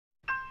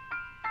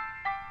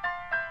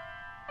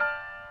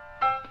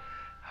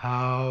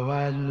How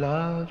I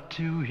love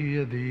to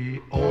hear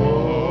the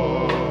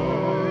organ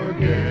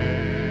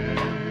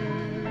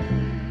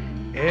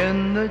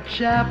in the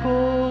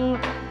chapel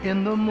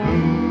in the moonlight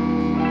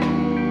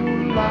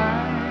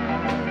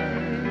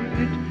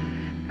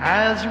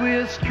as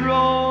we're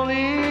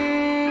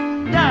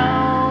strolling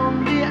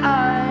down the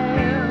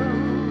aisle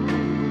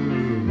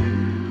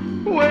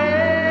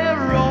where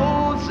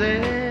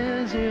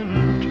roses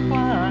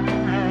entwine.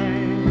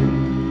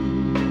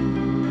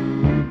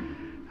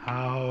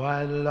 How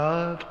I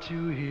love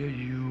to hear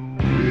you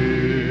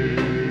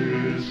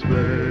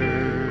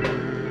whisper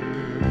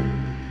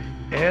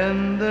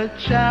in the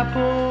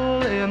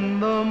chapel in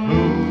the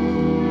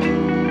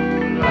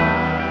moonlight,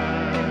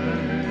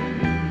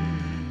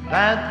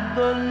 that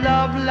the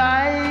love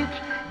light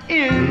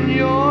in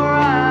your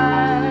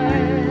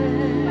eyes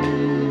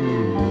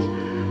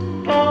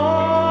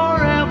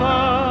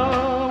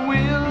forever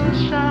will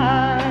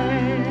shine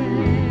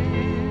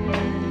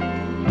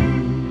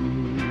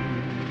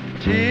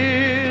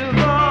till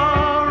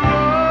the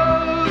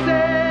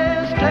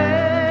roses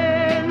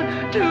turn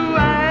to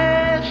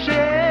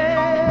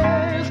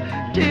ashes,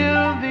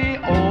 till the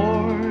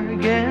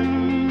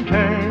organ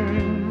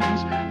turns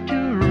to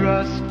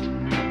rust.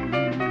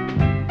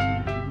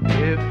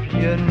 If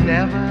you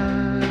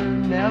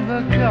never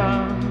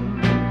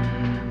come,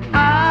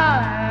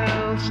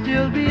 I'll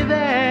still be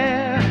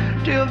there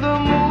till the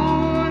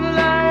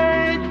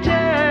moonlight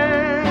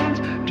turns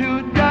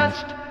to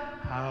dust.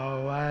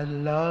 How I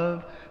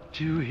love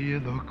to hear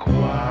the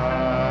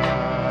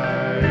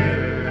choir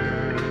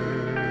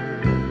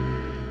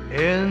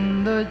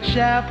in the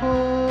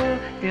chapel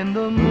in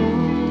the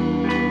moonlight,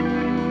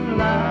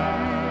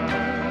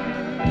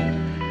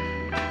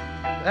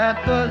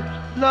 that the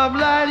love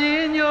light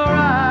in your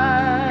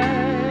eyes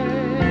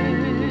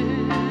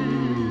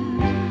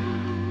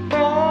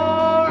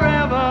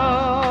forever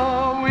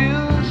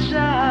will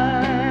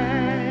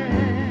shine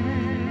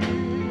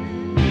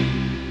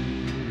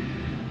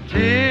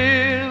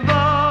till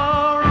the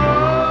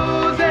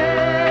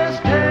roses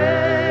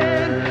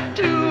turn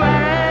to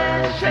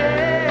ashes,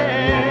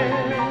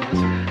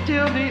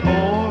 till the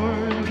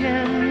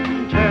organ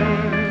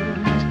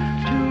turns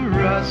to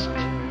rust.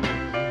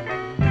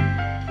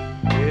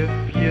 If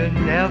you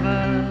never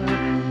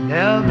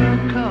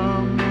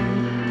come,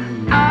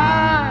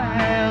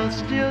 I'll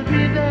still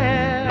be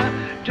there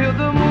till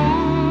the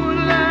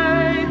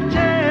moonlight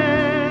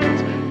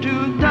turns to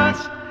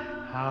dust.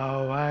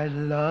 How I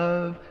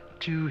love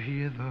to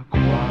hear the choir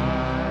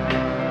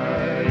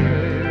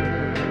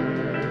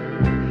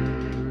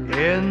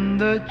in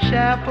the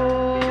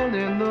chapel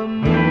in the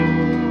moonlight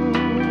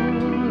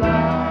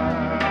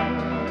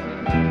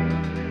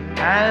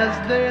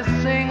as they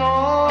sing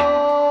all